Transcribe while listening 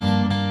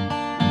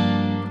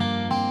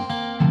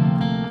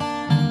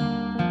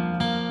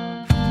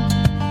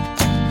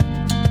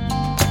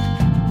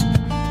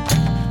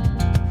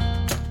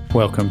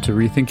Welcome to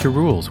Rethink Your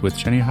Rules with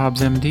Jenny Hobbs,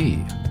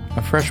 MD,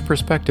 a fresh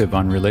perspective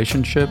on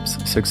relationships,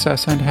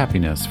 success, and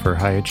happiness for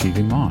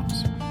high-achieving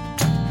moms.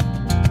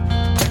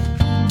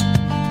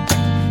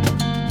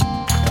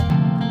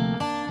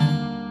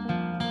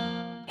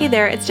 Hey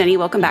there, it's Jenny.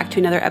 Welcome back to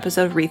another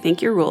episode of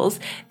Rethink Your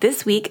Rules.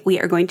 This week, we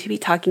are going to be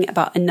talking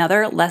about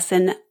another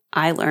lesson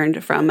I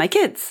learned from my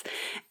kids.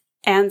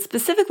 And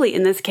specifically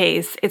in this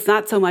case, it's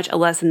not so much a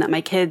lesson that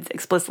my kids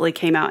explicitly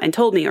came out and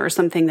told me or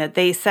something that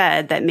they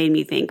said that made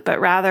me think, but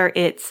rather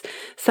it's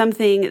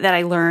something that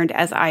I learned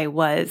as I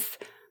was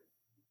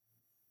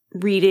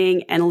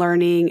reading and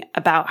learning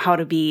about how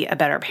to be a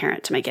better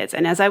parent to my kids.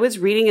 And as I was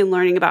reading and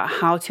learning about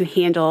how to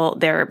handle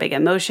their big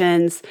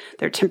emotions,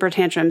 their temper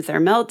tantrums, their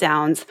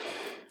meltdowns,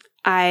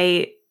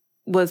 I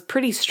was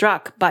pretty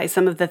struck by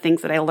some of the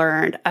things that I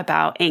learned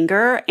about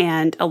anger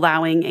and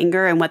allowing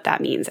anger and what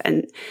that means.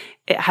 And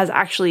it has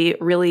actually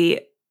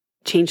really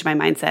changed my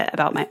mindset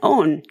about my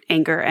own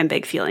anger and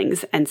big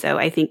feelings. And so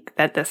I think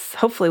that this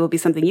hopefully will be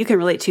something you can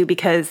relate to,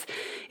 because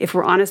if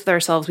we're honest with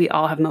ourselves, we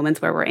all have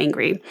moments where we're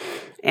angry.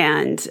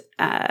 And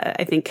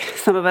I think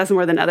some of us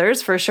more than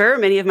others, for sure.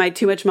 Many of my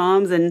too much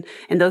moms and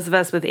those of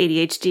us with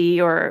ADHD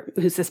or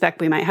who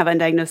suspect we might have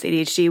undiagnosed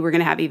ADHD, we're going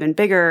to have even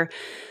bigger,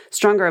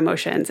 stronger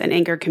emotions. And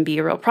anger can be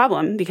a real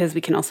problem because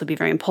we can also be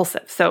very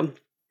impulsive. So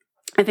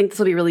I think this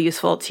will be really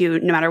useful to you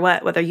no matter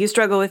what, whether you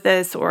struggle with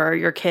this or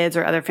your kids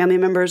or other family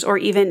members, or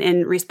even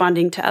in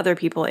responding to other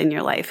people in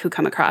your life who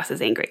come across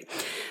as angry.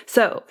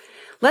 So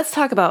let's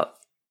talk about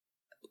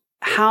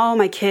how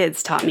my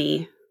kids taught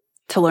me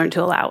to learn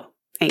to allow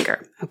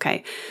anger.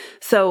 Okay.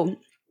 So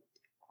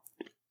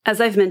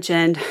as I've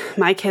mentioned,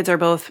 my kids are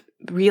both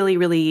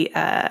really,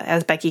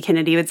 as Becky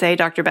Kennedy would say,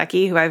 Dr.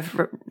 Becky, who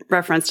I've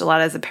referenced a lot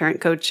as a parent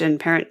coach and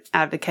parent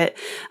advocate.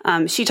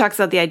 She talks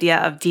about the idea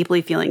of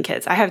deeply feeling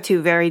kids. I have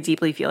two very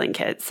deeply feeling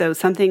kids. So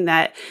something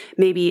that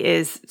maybe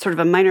is sort of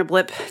a minor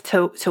blip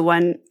to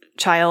one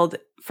child,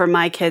 for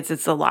my kids,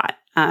 it's a lot.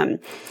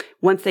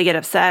 Once they get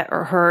upset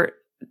or hurt,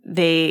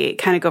 they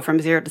kind of go from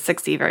 0 to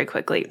 60 very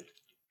quickly.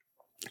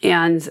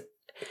 And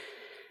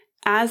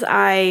as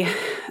I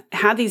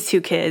had these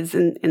two kids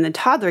in the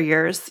toddler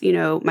years,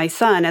 my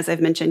son, as I've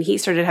mentioned, he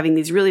started having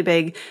these really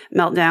big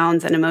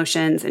meltdowns and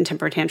emotions and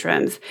temper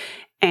tantrums.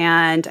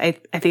 And I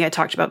think I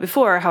talked about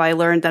before how I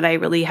learned that I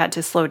really had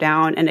to slow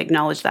down and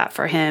acknowledge that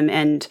for him.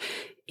 And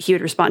he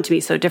would respond to me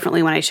so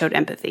differently when I showed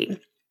empathy.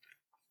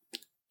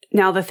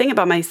 Now, the thing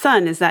about my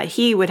son is that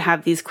he would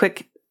have these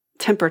quick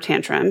temper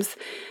tantrums,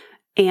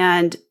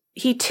 and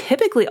he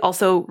typically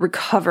also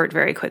recovered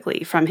very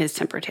quickly from his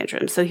temper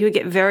tantrums. So he would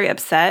get very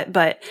upset,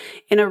 but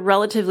in a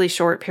relatively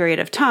short period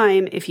of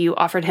time, if you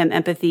offered him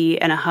empathy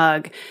and a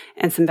hug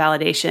and some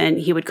validation,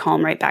 he would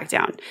calm right back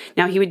down.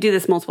 Now, he would do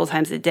this multiple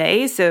times a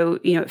day, so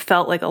it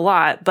felt like a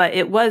lot, but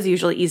it was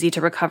usually easy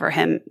to recover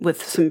him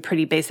with some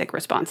pretty basic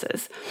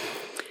responses.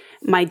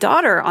 My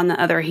daughter, on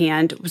the other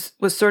hand,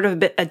 was sort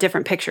of a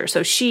different picture.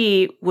 So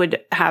she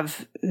would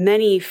have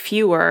many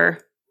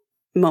fewer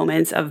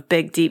moments of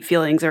big, deep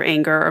feelings or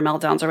anger or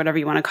meltdowns or whatever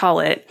you want to call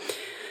it.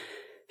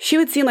 She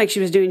would seem like she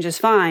was doing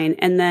just fine.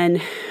 And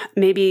then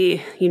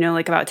maybe,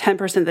 like about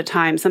 10% of the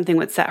time, something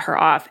would set her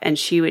off and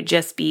she would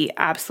just be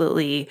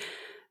absolutely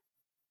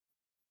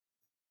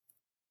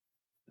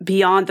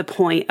beyond the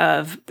point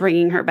of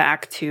bringing her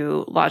back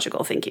to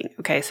logical thinking.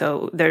 Okay.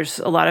 So there's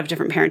a lot of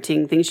different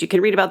parenting things you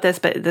can read about this,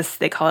 but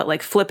they call it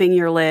like flipping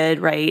your lid,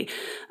 right?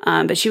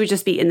 But she would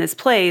just be in this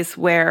place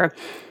where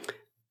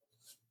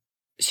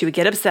she would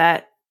get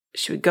upset.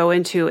 She would go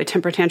into a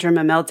temper tantrum,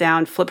 a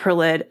meltdown, flip her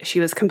lid.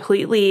 She was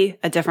completely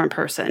a different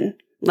person,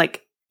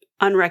 like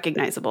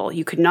unrecognizable.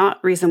 You could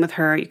not reason with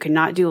her. You could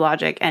not do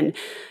logic. And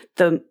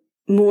the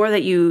more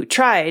that you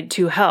tried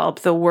to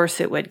help, the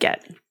worse it would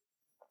get.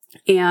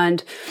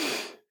 And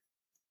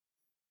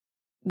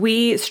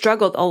we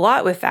struggled a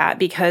lot with that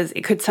because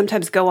it could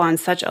sometimes go on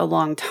such a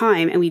long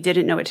time and we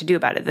didn't know what to do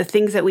about it. The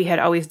things that we had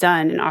always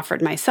done and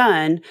offered my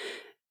son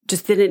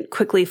just didn't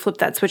quickly flip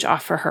that switch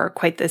off for her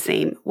quite the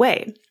same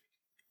way.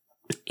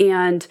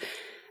 And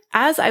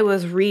as I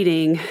was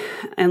reading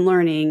and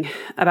learning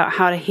about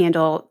how to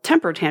handle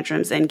temper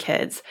tantrums in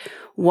kids,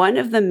 one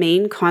of the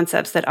main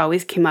concepts that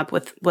always came up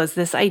with was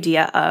this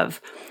idea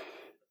of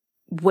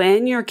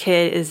when your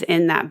kid is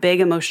in that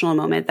big emotional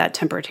moment, that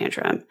temper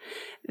tantrum,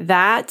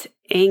 that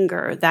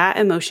anger, that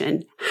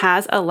emotion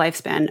has a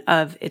lifespan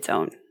of its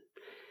own.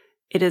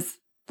 It is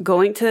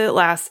going to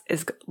last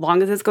as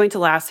long as it's going to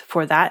last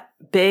for that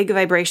big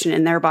vibration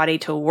in their body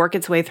to work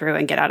its way through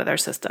and get out of their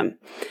system.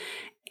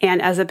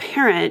 And as a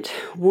parent,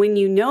 when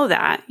you know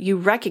that, you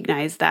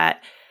recognize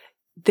that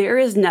there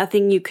is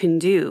nothing you can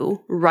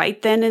do right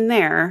then and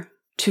there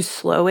to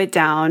slow it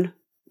down,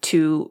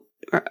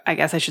 or I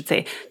guess I should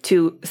say,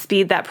 to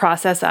speed that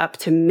process up,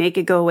 to make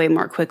it go away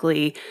more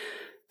quickly,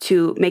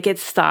 to make it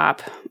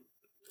stop.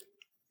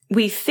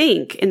 We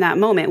think in that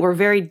moment, we're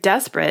very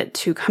desperate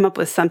to come up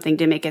with something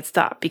to make it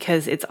stop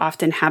because it's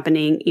often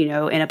happening,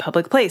 in a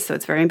public place. So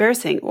it's very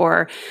embarrassing,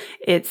 or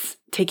it's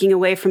taking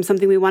away from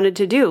something we wanted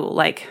to do,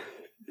 like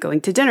going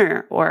to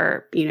dinner,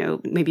 or,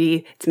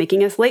 maybe it's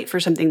making us late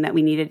for something that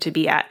we needed to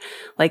be at,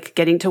 like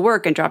getting to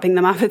work and dropping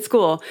them off at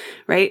school,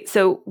 right?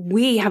 So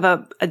we have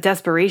a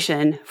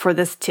desperation for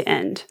this to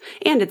end.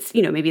 And it's,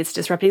 maybe it's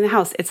disrupting the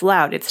house. It's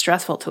loud. It's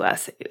stressful to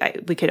us. I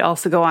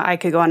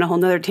could go on a whole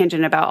nother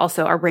tangent about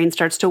also our brain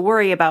starts to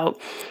worry about,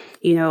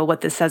 what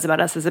this says about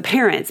us as a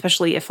parent,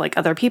 especially if like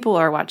other people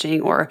are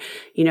watching, or,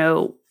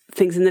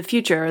 things in the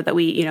future that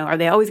we, are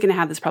they always going to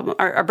have this problem?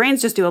 Our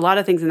brains just do a lot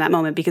of things in that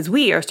moment because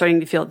we are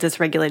starting to feel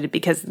dysregulated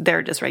because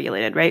they're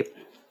dysregulated, right?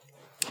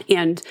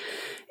 And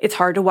it's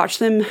hard to watch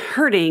them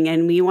hurting,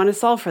 and we want to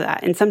solve for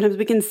that. And sometimes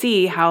we can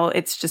see how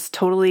it's just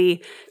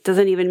totally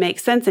doesn't even make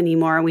sense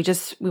anymore. And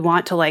we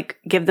want to like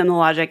give them the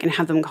logic and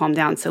have them calm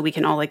down so we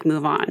can all like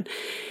move on.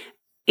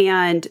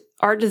 And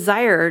our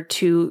desire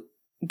to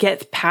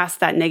get past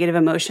that negative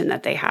emotion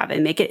that they have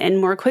and make it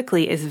end more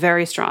quickly is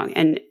very strong.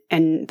 And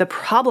the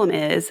problem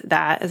is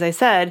that, as I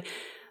said,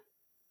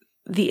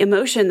 the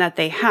emotion that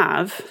they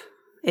have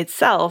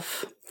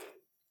itself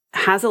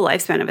has a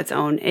lifespan of its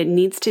own. It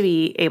needs to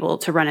be able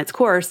to run its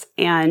course.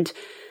 And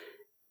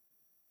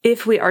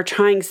if we are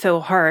trying so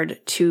hard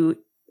to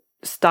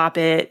stop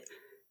it,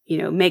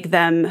 make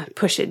them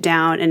push it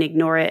down and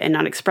ignore it and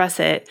not express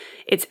it,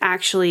 it's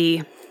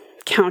actually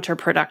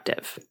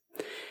counterproductive.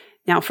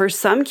 Now, for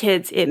some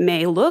kids, it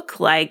may look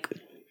like,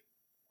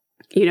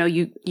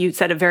 you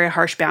set a very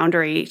harsh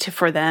boundary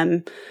for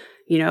them,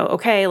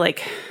 okay,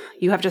 like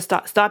you have to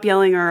stop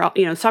yelling, or,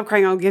 stop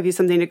crying. I'll give you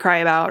something to cry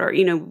about. Or,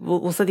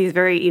 we'll set these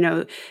very,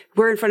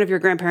 we're in front of your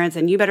grandparents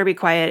and you better be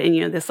quiet.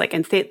 And, this like,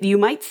 and you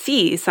might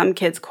see some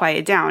kids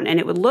quiet down, and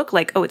it would look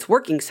like, oh, it's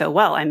working so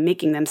well. I'm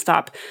making them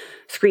stop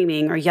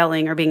screaming or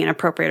yelling or being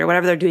inappropriate or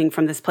whatever they're doing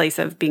from this place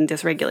of being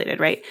dysregulated,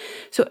 right?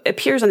 So it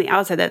appears on the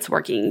outside that's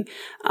working.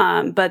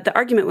 But the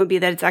argument would be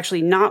that it's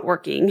actually not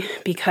working,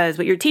 because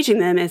what you're teaching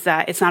them is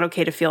that it's not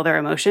okay to feel their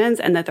emotions,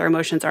 and that their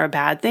emotions are a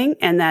bad thing,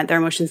 and that their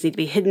emotions need to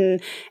be hidden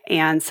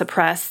and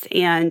suppressed.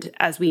 And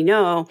as we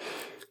know,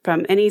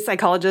 from any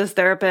psychologist,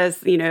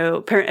 therapist,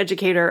 parent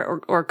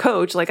educator or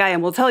coach like I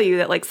am will tell you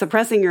that like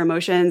suppressing your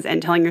emotions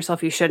and telling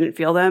yourself you shouldn't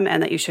feel them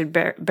and that you should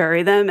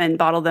bury them and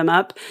bottle them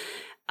up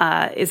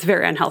is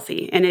very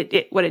unhealthy.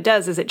 And what it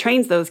does is it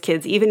trains those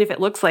kids, even if it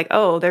looks like,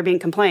 oh, they're being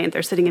compliant,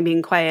 they're sitting and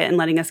being quiet and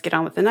letting us get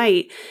on with the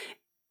night.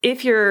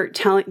 If you're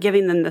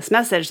giving them this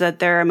message that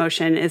their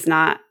emotion is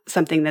not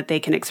something that they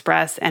can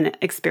express and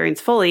experience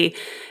fully,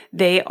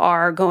 they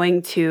are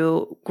going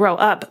to grow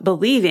up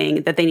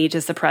believing that they need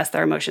to suppress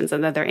their emotions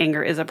and that their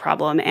anger is a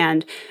problem.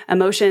 And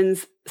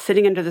emotions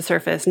sitting under the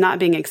surface, not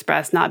being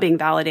expressed, not being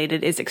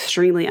validated, is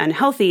extremely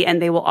unhealthy, and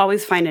they will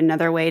always find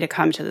another way to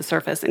come to the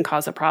surface and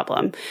cause a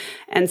problem.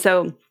 And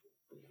so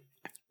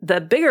the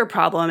bigger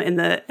problem in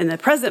the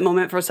present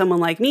moment for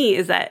someone like me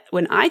is that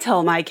when I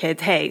tell my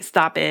kids, hey,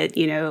 stop it,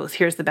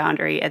 here's the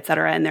boundary, et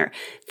cetera, and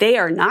they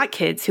are not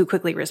kids who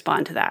quickly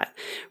respond to that,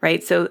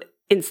 right? So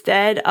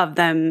instead of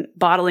them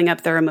bottling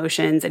up their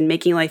emotions and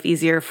making life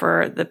easier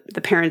for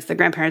the parents, the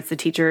grandparents, the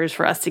teachers,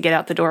 for us to get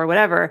out the door,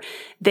 whatever,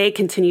 they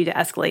continue to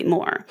escalate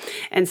more.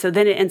 And so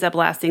then it ends up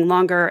lasting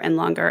longer and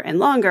longer and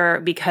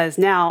longer, because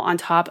now on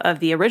top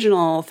of the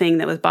original thing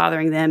that was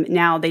bothering them,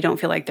 now they don't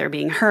feel like they're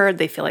being heard.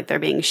 They feel like they're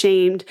being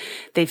shamed.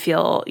 They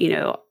feel,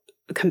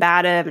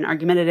 combative and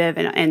argumentative.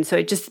 And so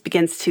it just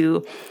begins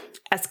to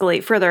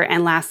escalate further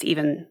and last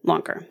even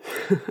longer.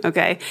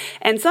 Okay.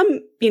 And some,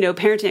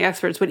 parenting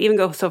experts would even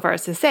go so far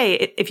as to say,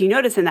 if you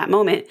notice in that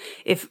moment,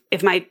 if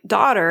my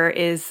daughter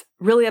is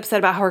really upset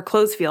about how her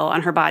clothes feel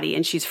on her body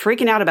and she's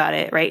freaking out about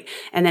it, right?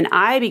 And then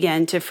I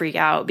begin to freak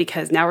out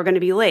because now we're going to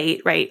be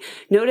late, right?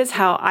 Notice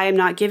how I am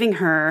not giving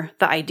her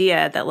the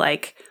idea that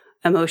like,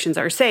 emotions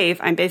are safe.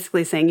 I'm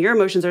basically saying your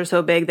emotions are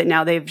so big that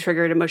now they've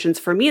triggered emotions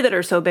for me that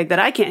are so big that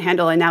I can't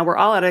handle. And now we're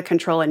all out of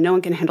control and no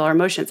one can handle our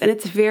emotions. And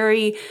it's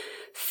very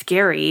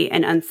scary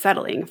and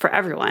unsettling for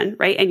everyone,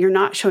 right? And you're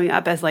not showing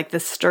up as like the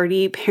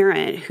sturdy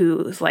parent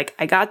who's like,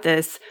 I got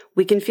this.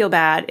 We can feel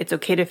bad. It's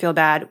okay to feel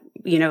bad.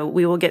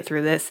 We will get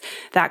through this,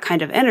 that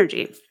kind of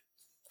energy,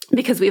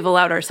 because we've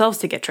allowed ourselves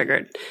to get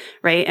triggered,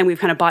 right? And we've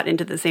kind of bought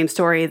into the same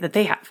story that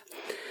they have.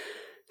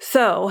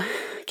 So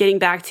getting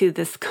back to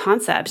this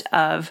concept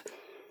of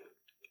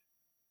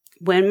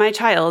when my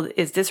child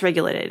is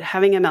dysregulated,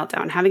 having a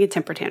meltdown, having a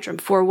temper tantrum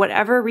for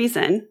whatever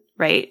reason,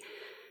 right?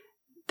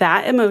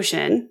 That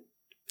emotion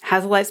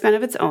has a lifespan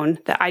of its own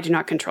that I do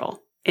not control.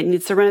 It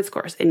needs to run its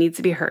course. It needs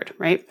to be heard,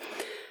 right?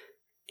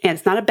 And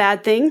it's not a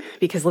bad thing,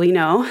 because we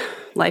know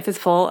life is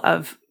full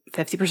of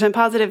 50%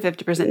 positive,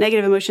 50%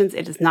 negative emotions.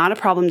 It is not a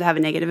problem to have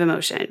a negative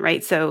emotion,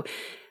 right? So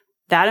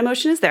that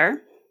emotion is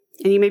there.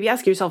 And you may be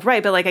asking yourself,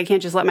 right, but like, I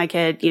can't just let my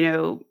kid,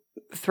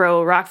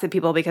 throw rocks at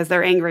people because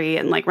they're angry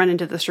and like run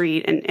into the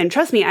street. And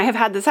trust me, I have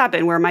had this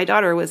happen where my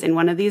daughter was in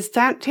one of these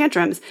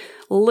tantrums,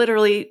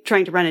 literally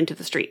trying to run into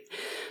the street.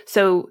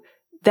 So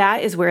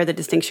that is where the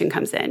distinction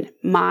comes in.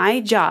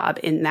 My job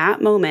in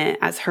that moment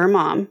as her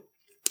mom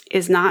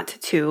is not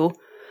to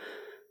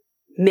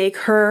make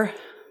her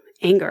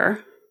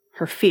anger,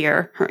 her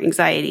fear, her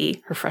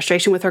anxiety, her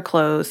frustration with her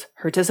clothes,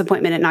 her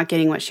disappointment at not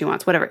getting what she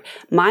wants, whatever.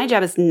 My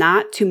job is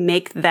not to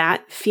make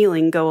that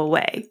feeling go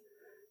away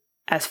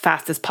as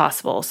fast as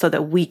possible so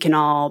that we can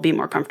all be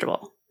more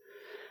comfortable.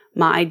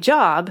 My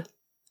job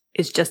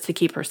is just to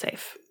keep her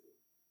safe.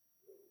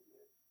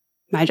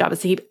 My job is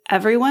to keep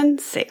everyone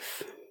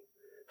safe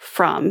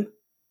from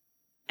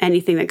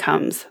anything that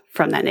comes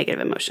from that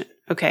negative emotion.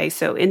 Okay,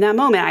 so in that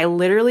moment, I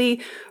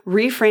literally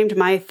reframed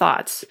my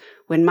thoughts.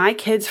 When my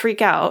kids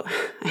freak out,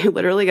 I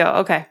literally go,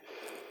 okay,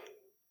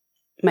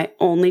 my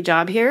only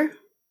job here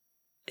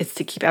is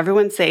to keep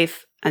everyone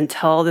safe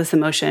until this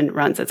emotion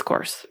runs its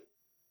course.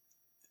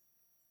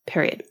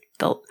 Period.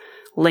 The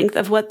length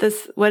of what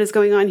is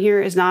going on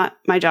here is not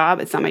my job.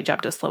 It's not my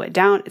job to slow it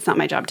down. It's not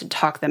my job to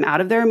talk them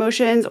out of their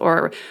emotions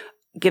or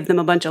give them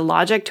a bunch of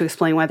logic to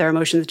explain why their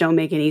emotions don't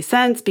make any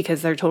sense,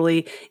 because they're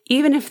totally,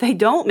 even if they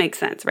don't make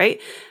sense, right?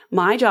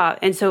 My job.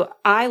 And so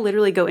I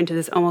literally go into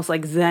this almost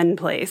like Zen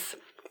place,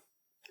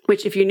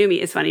 which if you knew me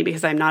is funny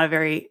because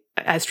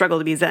I struggle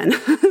to be Zen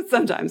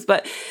sometimes,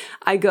 but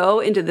I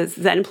go into this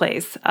Zen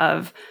place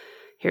of,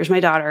 here's my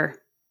daughter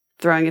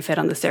throwing a fit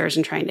on the stairs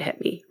and trying to hit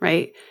me,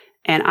 right?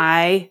 And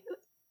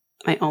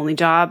my only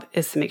job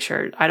is to make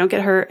sure I don't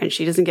get hurt and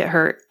she doesn't get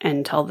hurt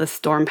until the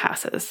storm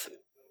passes.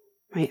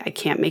 Right? I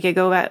can't make it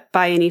go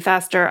by any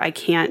faster. I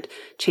can't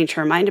change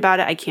her mind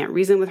about it. I can't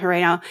reason with her right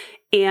now.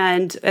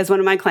 And as one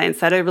of my clients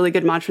said, a really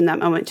good mantra in that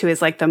moment too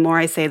is like, the more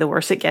I say, the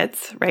worse it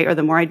gets, right? Or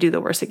the more I do, the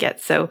worse it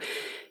gets. So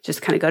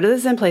just kind of go to the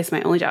Zen place,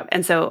 my only job.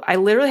 And so I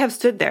literally have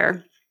stood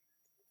there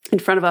in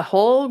front of a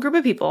whole group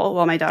of people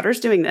while my daughter's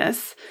doing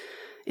this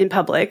in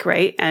public,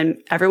 right?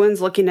 And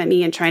everyone's looking at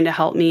me and trying to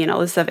help me and all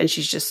this stuff. And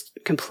she's just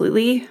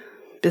completely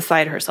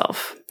beside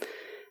herself.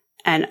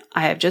 And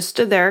I have just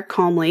stood there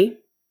calmly.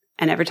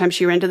 And every time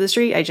she ran to the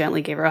street, I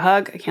gently gave her a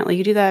hug. I can't let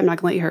you do that. I'm not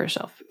going to let you hurt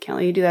yourself. I can't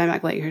let you do that. I'm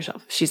not going to let you hurt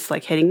yourself. She's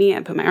like hitting me.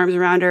 I put my arms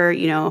around her.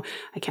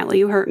 I can't let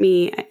you hurt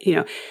me.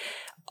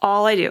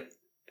 All I do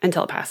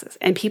until it passes.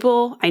 And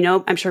people,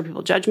 I'm sure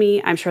people judge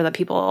me. I'm sure that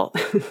people,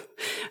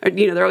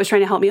 they're always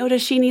trying to help me. Oh,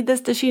 does she need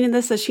this? Does she need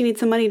this? Does she need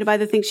some money to buy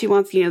the things she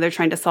wants? They're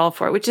trying to solve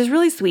for it, which is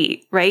really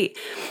sweet, right?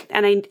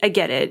 And I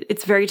get it.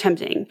 It's very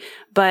tempting,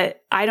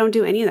 but I don't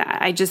do any of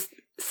that. I just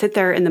sit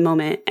there in the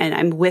moment and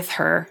I'm with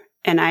her.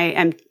 And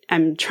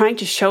I'm trying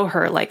to show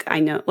her, like, I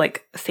know,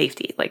 like,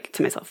 safety, like,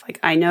 to myself, like,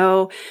 I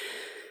know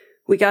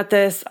we got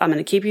this. I'm going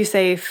to keep you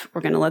safe.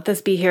 We're going to let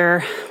this be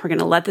here. We're going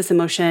to let this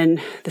emotion,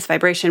 this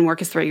vibration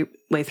work its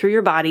way through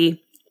your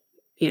body,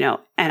 and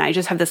I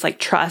just have this like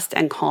trust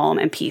and calm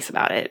and peace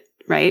about it.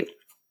 Right.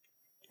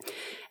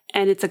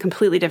 And it's a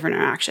completely different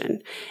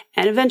interaction.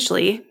 And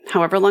eventually,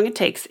 however long it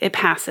takes, it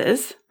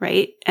passes,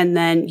 right? And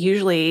then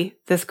usually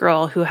this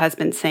girl who has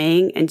been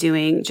saying and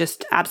doing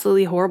just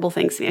absolutely horrible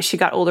things to me, as she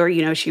got older,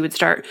 she would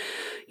start,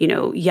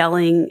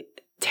 yelling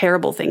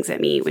terrible things at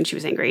me when she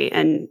was angry.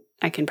 And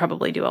I can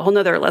probably do a whole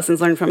nother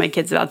lessons learned from my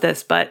kids about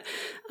this. But,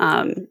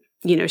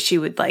 she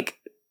would like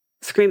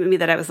scream at me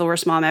that I was the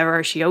worst mom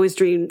ever. She always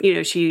dreamed,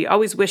 she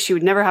always wished she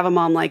would never have a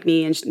mom like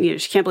me. And,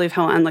 she can't believe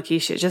how unlucky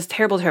she is. Just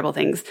terrible, terrible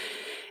things.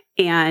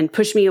 And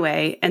push me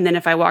away. And then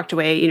if I walked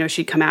away,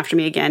 she'd come after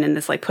me again and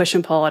this like push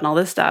and pull and all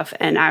this stuff.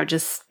 And I would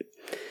just,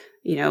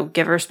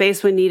 give her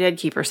space when needed,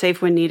 keep her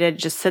safe when needed,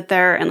 just sit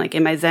there and like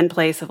in my Zen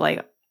place of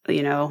like,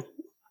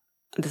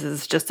 this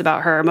is just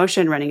about her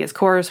emotion running its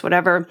course,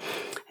 whatever.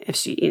 If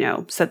she,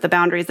 set the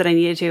boundaries that I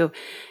needed to.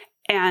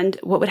 And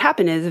what would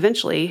happen is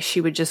eventually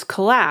she would just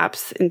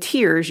collapse in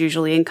tears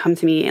usually and come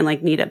to me and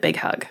like need a big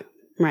hug.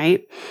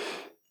 Right.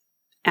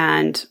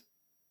 And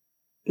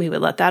we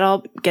would let that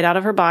all get out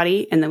of her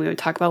body, and then we would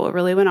talk about what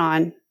really went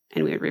on,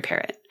 and we would repair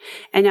it.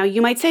 And now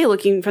you might say,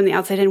 looking from the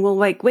outside in, well,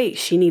 like, wait,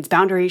 she needs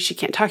boundaries. She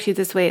can't talk to you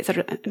this way, et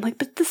cetera. I'm like,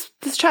 but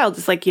this child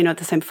is like, at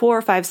this time,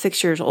 4, 5,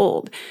 6 years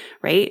old,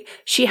 right?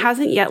 She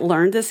hasn't yet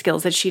learned the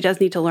skills that she does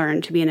need to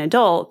learn to be an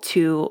adult,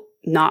 to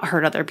not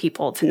hurt other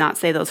people, to not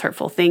say those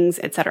hurtful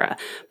things, et cetera.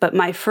 But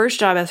my first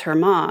job as her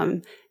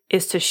mom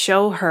is to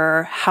show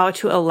her how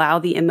to allow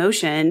the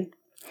emotion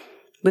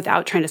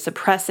without trying to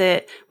suppress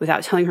it,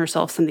 without telling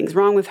herself something's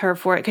wrong with her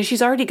for it. Because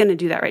she's already going to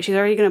do that, right? She's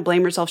already going to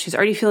blame herself. She's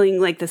already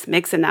feeling like this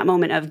mix in that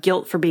moment of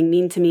guilt for being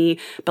mean to me,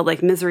 but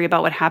like misery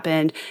about what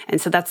happened.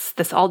 And so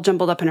that's all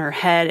jumbled up in her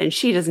head, and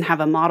she doesn't have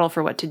a model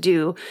for what to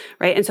do,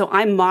 right? And so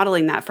I'm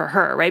modeling that for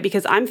her, right?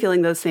 Because I'm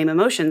feeling those same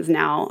emotions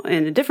now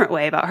in a different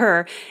way about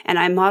her. And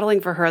I'm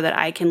modeling for her that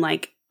I can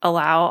like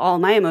allow all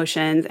my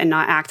emotions and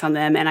not act on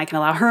them. And I can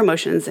allow her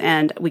emotions,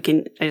 and we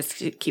can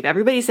just keep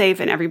everybody safe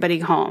and everybody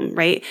calm,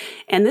 right?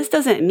 And this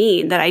doesn't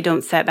mean that I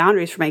don't set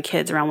boundaries for my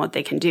kids around what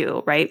they can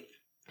do, right?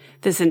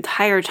 This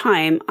entire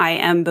time, I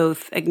am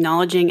both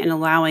acknowledging and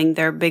allowing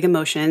their big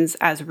emotions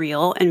as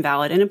real and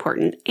valid and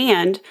important,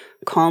 and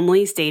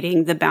calmly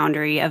stating the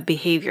boundary of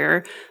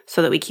behavior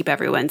so that we keep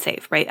everyone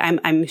safe, right?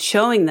 I'm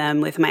showing them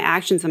with my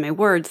actions and my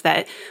words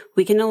that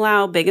we can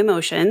allow big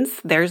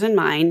emotions, theirs and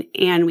mine,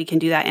 and we can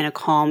do that in a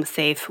calm,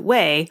 safe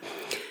way.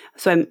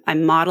 So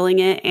I'm modeling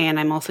it, and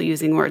I'm also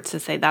using words to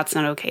say, that's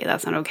not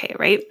okay,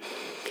 right?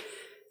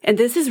 And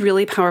this is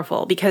really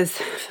powerful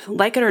because,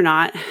 like it or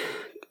not,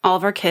 all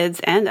of our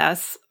kids and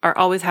us are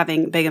always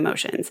having big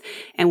emotions.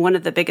 And one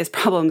of the biggest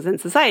problems in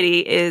society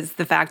is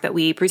the fact that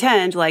we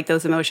pretend like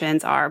those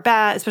emotions are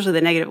bad, especially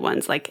the negative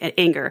ones, like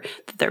anger,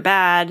 that they're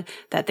bad,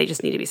 that they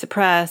just need to be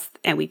suppressed.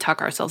 And we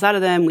talk ourselves out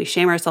of them. We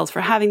shame ourselves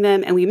for having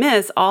them. And we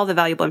miss all the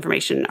valuable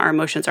information our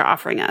emotions are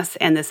offering us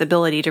and this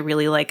ability to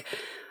really like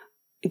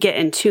get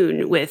in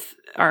tune with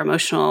our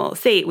emotional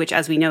state, which,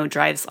 as we know,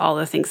 drives all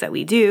the things that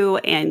we do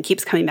and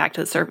keeps coming back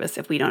to the surface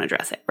if we don't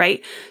address it,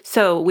 right?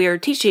 So we're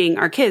teaching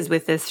our kids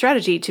with this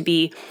strategy to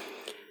be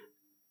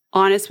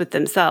honest with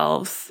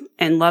themselves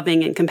and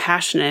loving and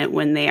compassionate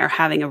when they are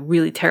having a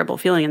really terrible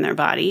feeling in their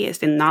body,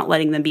 and not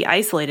letting them be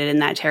isolated in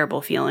that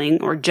terrible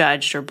feeling or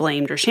judged or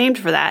blamed or shamed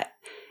for that.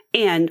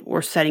 And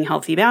we're setting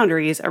healthy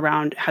boundaries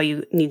around how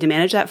you need to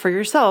manage that for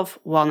yourself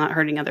while not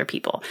hurting other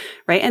people,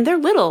 right? And they're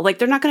little, like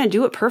they're not going to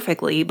do it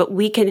perfectly, but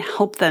we can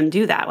help them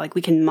do that. Like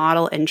we can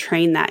model and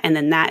train that. And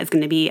then that is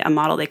going to be a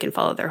model they can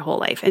follow their whole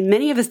life. And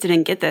many of us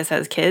didn't get this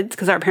as kids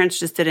because our parents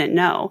just didn't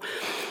know.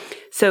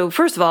 So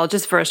first of all,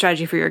 just for a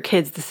strategy for your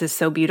kids, this is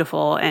so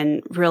beautiful.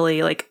 And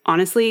really, like,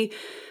 honestly,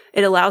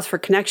 it allows for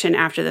connection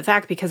after the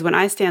fact, because when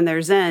I stand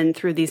there zen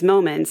through these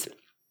moments,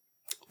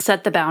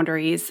 set the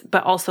boundaries,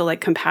 but also like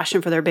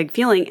compassion for their big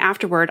feeling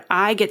afterward,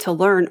 I get to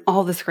learn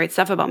all this great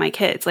stuff about my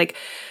kids. Like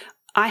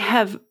I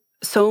have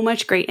so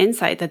much great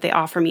insight that they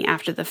offer me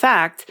after the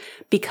fact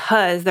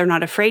because they're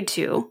not afraid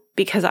to,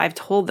 because I've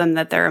told them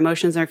that their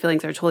emotions and their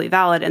feelings are totally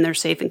valid and they're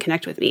safe and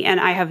connect with me.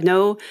 And I have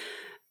no,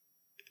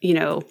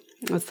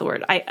 what's the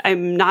word?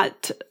 I'm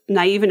not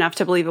naive enough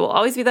to believe it will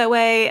always be that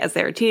way as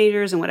they're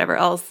teenagers and whatever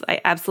else.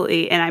 I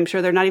absolutely, and I'm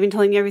sure they're not even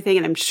telling me everything.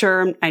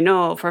 And I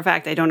know for a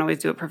fact I don't always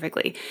do it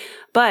perfectly.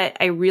 But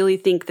I really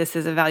think this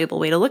is a valuable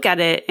way to look at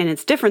it. And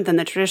it's different than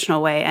the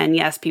traditional way. And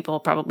yes, people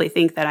probably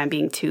think that I'm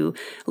being too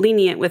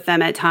lenient with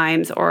them at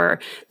times, or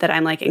that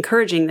I'm like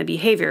encouraging the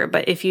behavior.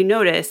 But if you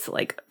notice,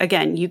 like,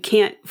 again, you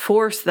can't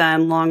force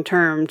them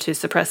long-term to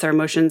suppress their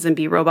emotions and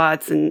be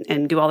robots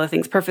and do all the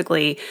things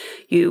perfectly.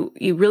 You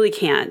really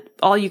can't.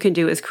 All you can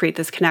do is create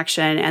this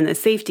connection and the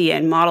safety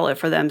and model it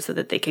for them so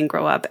that they can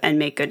grow up and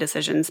make good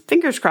decisions.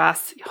 Fingers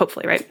crossed,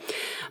 hopefully, right?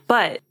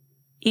 But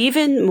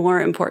even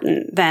more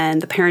important than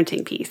the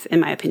parenting piece, in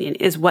my opinion,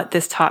 is what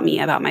this taught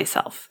me about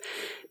myself.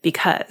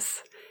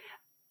 Because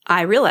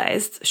I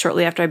realized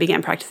shortly after I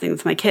began practicing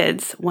with my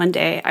kids, one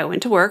day I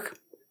went to work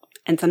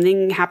and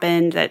something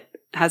happened that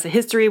has a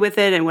history with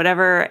it and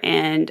whatever.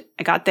 And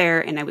I got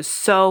there and I was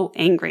so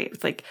angry. It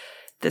was like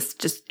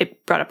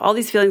it brought up all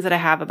these feelings that I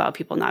have about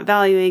people not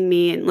valuing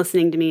me and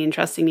listening to me and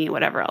trusting me and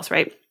whatever else,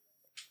 right?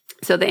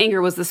 So the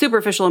anger was the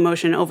superficial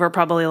emotion over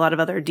probably a lot of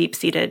other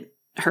deep-seated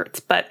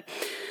hurts. But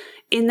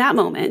in that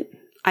moment,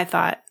 I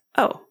thought,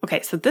 oh,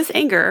 okay, so this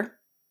anger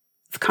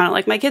is kind of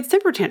like my kids'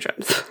 temper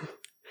tantrums,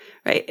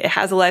 right? It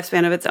has a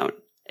lifespan of its own.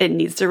 It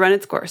needs to run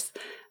its course.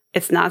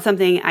 It's not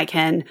something I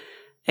can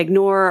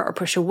ignore or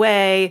push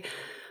away,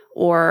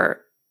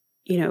 or,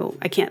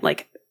 I can't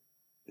like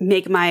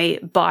make my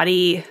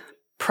body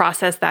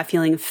process that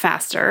feeling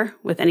faster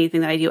with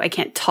anything that I do. I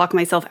can't talk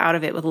myself out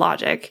of it with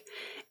logic.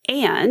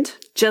 And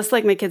just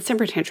like my kids'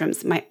 temper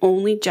tantrums, my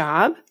only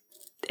job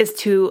is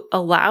to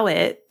allow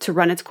it to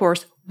run its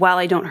course while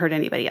I don't hurt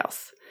anybody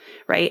else,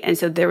 right? And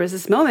so there was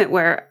this moment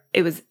where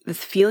it was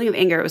this feeling of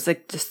anger. It was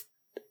like just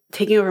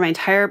taking over my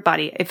entire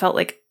body. It felt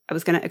like I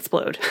was going to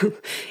explode.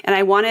 And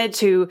I wanted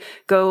to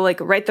go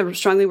like write the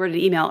strongly worded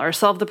email or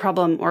solve the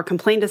problem or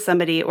complain to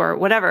somebody or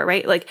whatever,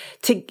 right?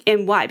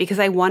 And why? Because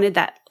I wanted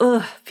that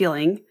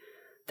feeling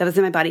that was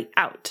in my body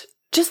out.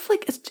 Just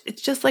like,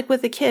 it's just like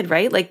with a kid,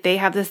 right? Like they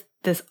have this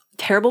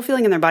terrible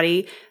feeling in their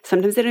body.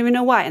 Sometimes they don't even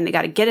know why, and they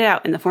got to get it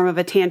out in the form of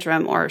a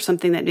tantrum or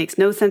something that makes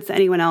no sense to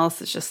anyone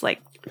else. It's just like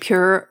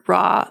pure,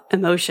 raw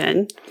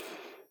emotion,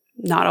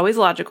 not always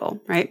logical,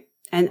 right?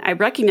 And I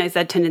recognized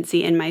that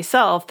tendency in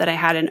myself, that I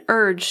had an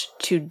urge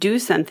to do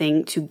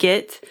something to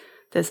get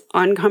this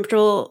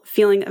uncomfortable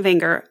feeling of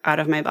anger out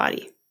of my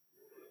body,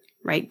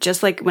 right?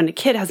 Just like when a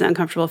kid has an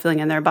uncomfortable feeling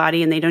in their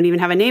body and they don't even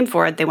have a name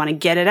for it, they want to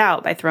get it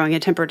out by throwing a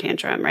temper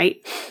tantrum, right?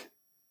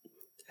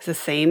 It's the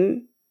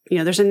same.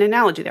 There's an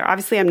analogy there.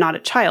 Obviously, I'm not a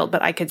child,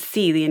 but I could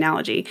see the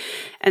analogy.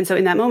 And so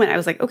in that moment, I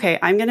was like, okay,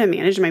 I'm going to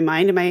manage my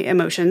mind and my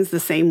emotions the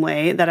same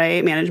way that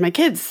I manage my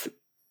kids'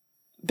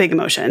 big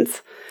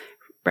emotions,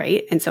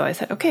 right? And so I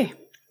said, okay,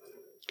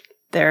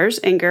 there's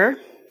anger.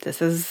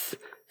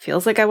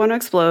 Feels like I want to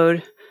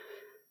explode.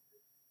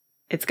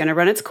 It's going to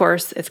run its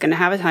course. It's going to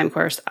have a time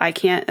course. I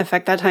can't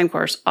affect that time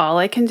course. All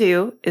I can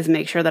do is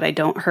make sure that I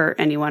don't hurt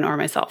anyone or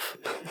myself.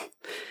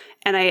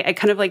 And I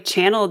kind of like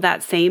channeled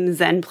that same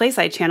Zen place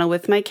I channel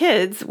with my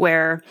kids,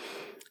 where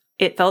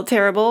it felt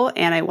terrible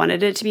and I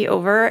wanted it to be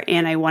over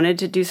and I wanted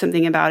to do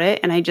something about it.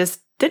 And I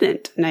just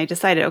didn't. And I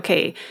decided,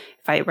 okay,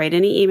 if I write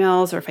any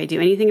emails or if I do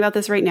anything about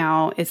this right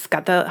now, it's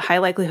got the high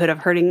likelihood of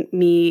hurting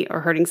me or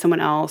hurting someone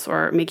else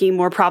or making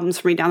more problems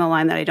for me down the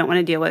line that I don't want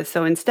to deal with.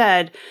 So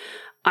instead,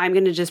 I'm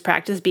going to just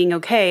practice being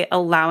okay,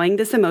 allowing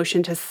this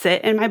emotion to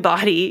sit in my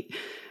body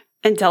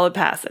until it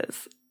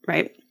passes,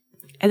 right?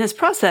 And this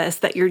process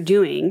that you're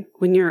doing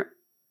when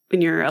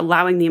you're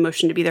allowing the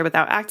emotion to be there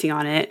without acting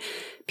on it,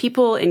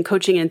 people in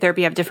coaching and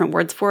therapy have different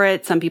words for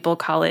it. Some people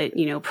call it,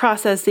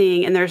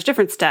 processing, and there's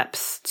different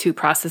steps to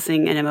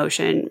processing an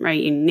emotion,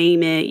 right? You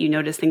name it, you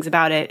notice things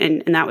about it,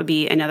 and that would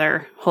be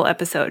another whole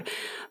episode.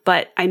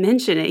 But I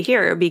mention it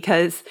here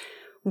because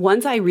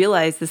once I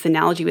realized this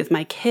analogy with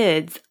my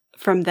kids,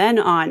 from then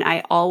on,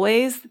 I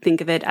always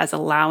think of it as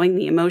allowing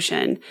the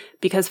emotion,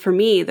 because for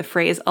me, the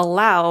phrase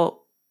allow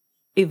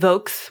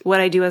evokes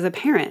what I do as a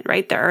parent,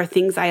 right? There are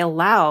things I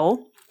allow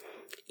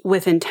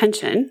with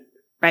intention,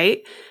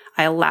 right?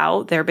 I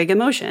allow their big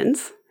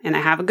emotions and I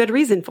have a good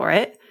reason for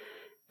it.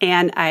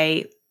 And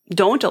I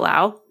don't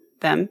allow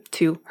them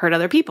to hurt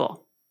other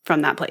people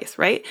from that place,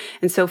 right?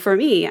 And so for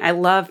me, I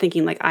love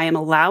thinking like I am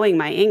allowing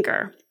my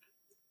anger,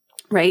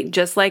 right?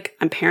 Just like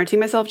I'm parenting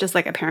myself, just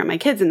like I parent my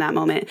kids in that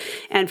moment.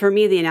 And for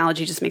me, the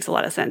analogy just makes a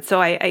lot of sense. So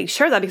I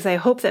share that because I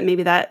hope that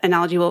maybe that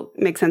analogy will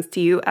make sense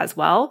to you as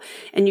well.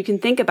 And you can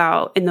think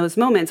about in those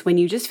moments when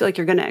you just feel like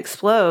you're going to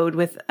explode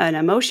with an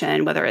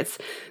emotion, whether it's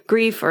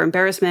grief or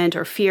embarrassment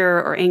or fear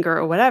or anger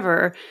or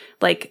whatever,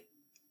 like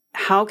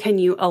how can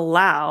you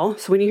allow?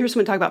 So when you hear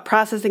someone talk about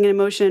processing an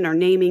emotion or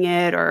naming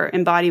it or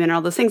embodiment or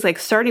all those things, like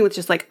starting with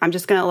just like, I'm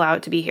just going to allow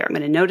it to be here. I'm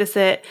going to notice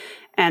it.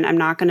 And I'm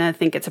not going to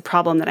think it's a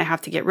problem that I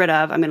have to get rid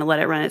of. I'm going to let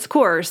it run its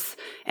course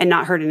and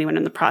not hurt anyone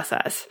in the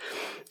process.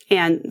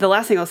 And the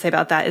last thing I'll say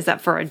about that is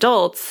that for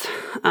adults,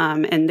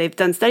 and they've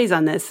done studies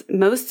on this,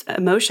 most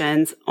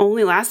emotions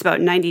only last about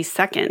 90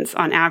 seconds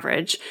on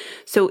average.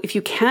 So if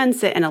you can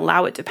sit and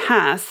allow it to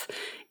pass,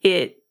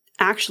 it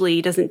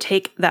actually doesn't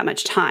take that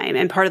much time.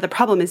 And part of the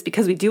problem is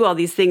because we do all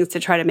these things to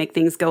try to make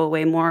things go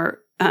away more,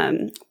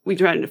 we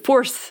try to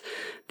force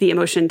the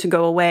emotion to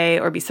go away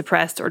or be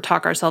suppressed or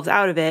talk ourselves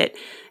out of it.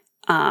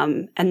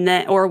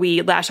 Or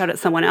we lash out at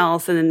someone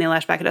else and then they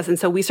lash back at us. And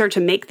so we start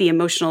to make the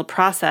emotional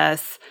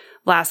process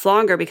last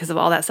longer because of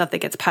all that stuff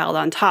that gets piled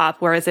on top.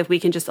 Whereas if we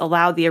can just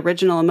allow the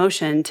original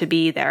emotion to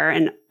be there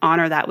and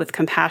honor that with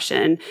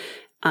compassion,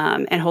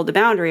 and hold the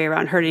boundary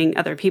around hurting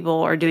other people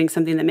or doing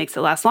something that makes it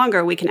last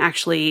longer, we can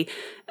actually,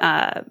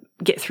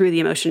 get through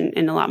the emotion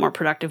in a lot more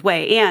productive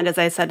way. And as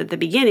I said at the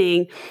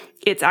beginning,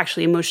 it's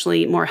actually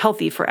emotionally more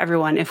healthy for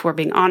everyone if we're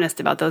being honest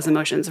about those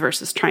emotions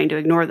versus trying to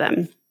ignore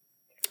them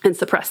and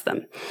suppress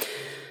them.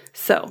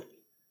 So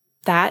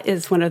that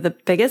is one of the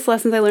biggest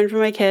lessons I learned from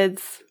my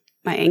kids.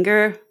 My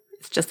anger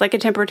is just like a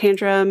temper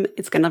tantrum.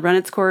 It's going to run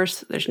its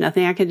course. There's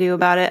nothing I can do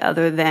about it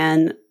other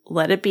than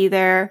let it be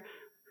there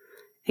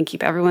and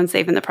keep everyone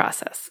safe in the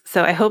process.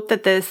 So I hope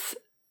that this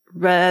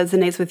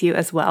resonates with you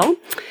as well.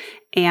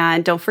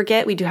 And don't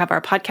forget, we do have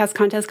our podcast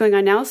contest going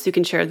on now, so you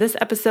can share this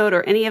episode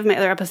or any of my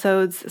other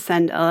episodes,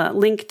 send a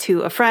link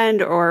to a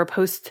friend or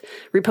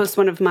repost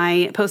one of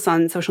my posts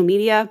on social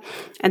media,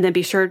 and then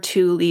be sure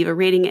to leave a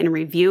rating and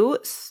review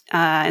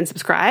and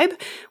subscribe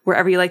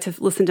wherever you like to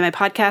listen to my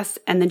podcast.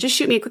 And then just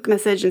shoot me a quick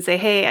message and say,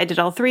 hey, I did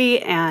all three,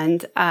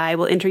 and I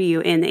will enter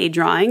you in a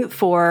drawing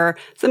for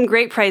some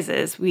great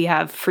prizes. We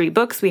have free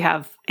books, we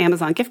have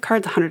Amazon gift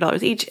cards,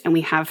 $100 each, and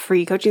we have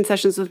free coaching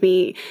sessions with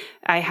me.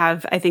 I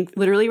think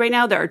literally right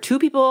now, there are 2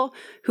 people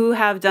who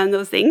have done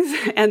those things,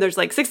 and there's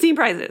like 16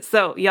 prizes.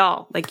 So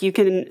y'all, like you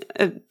can,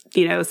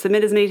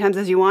 submit as many times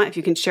as you want. If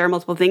you can share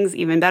multiple things,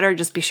 even better.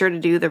 Just be sure to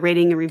do the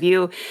rating and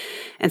review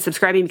and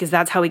subscribing, because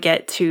that's how we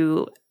get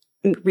to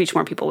reach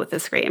more people with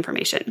this great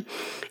information.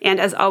 And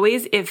as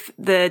always, if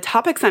the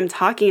topics I'm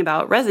talking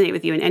about resonate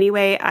with you in any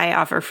way, I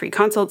offer free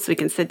consults so we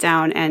can sit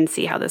down and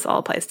see how this all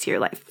applies to your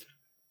life.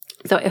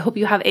 So I hope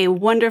you have a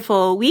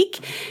wonderful week,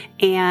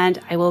 and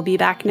I will be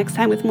back next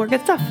time with more good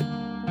stuff.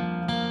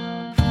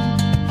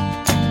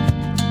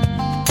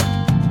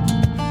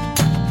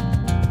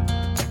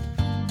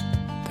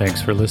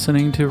 Thanks for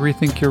listening to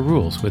Rethink Your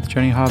Rules with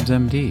Jenny Hobbs,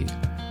 MD.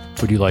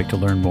 Would you like to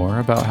learn more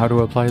about how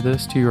to apply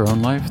this to your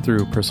own life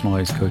through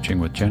personalized coaching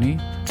with Jenny?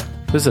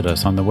 Visit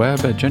us on the web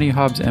at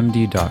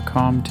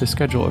jennyhobbsmd.com to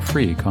schedule a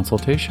free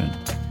consultation.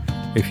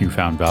 If you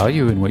found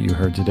value in what you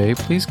heard today,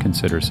 please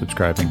consider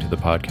subscribing to the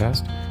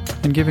podcast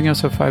and giving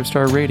us a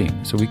 5-star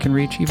rating so we can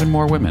reach even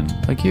more women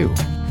like you.